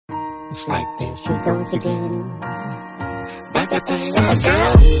It's like there she goes again. Back up in that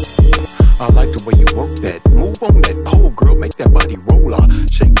girl. I like the way you work that. Move on that pole, girl, make that body roller.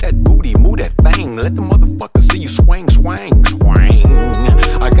 Shake that booty, move that thing. Let the motherfucker see you swing, swing, swing.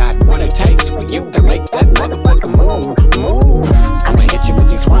 I got what it takes for you to make that motherfucker move, move. I'ma hit you with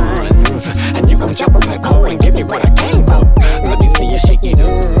these ones, and you gon' jump on that pole and give me what I came for. Let me see you shake it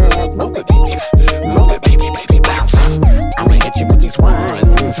up. Move it, baby. Move it, baby, baby, bounce. I'ma hit you with these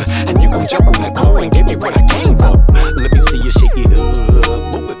ones, and you gon' jump on that pole and give me what I came for.